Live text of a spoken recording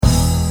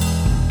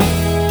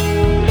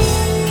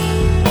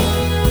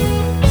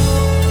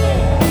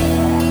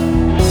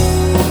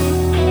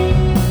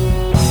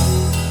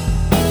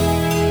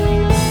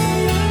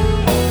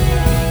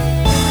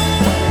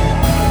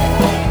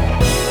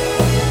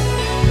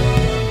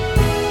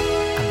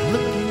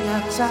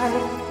outside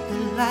the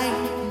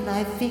light, and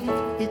I think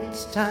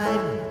it's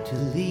time to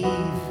leave.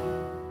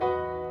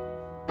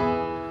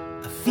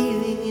 A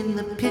feeling in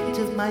the pit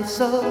of my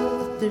soul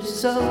that there's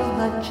so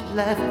much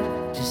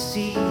left to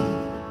see.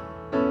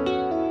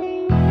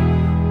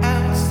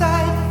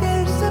 Outside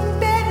there's a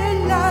better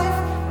life,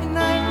 and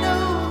I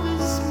know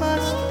this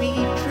must be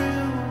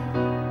true.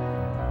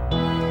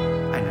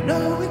 I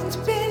know it's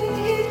been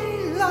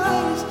hidden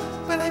lies,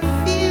 but I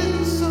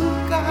feel so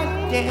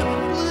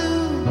goddamn blue.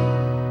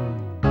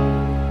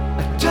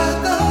 A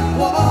tug of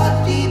war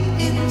deep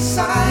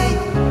inside,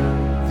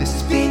 the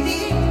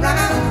spinning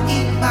round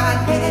in my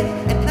head,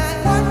 and I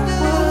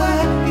wonder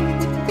what it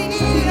would be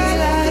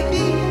like to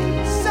be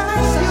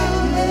inside your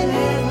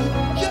head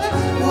just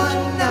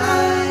one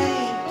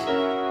night.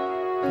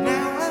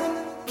 Now I'm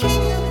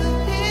king of the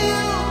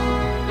hill,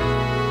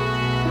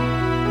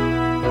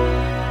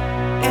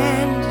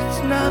 and it's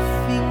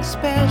nothing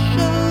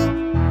special.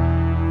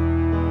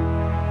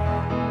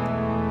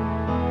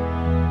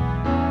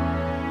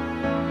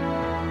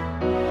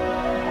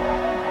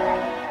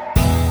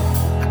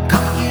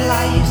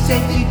 You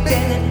said you'd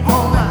been at home.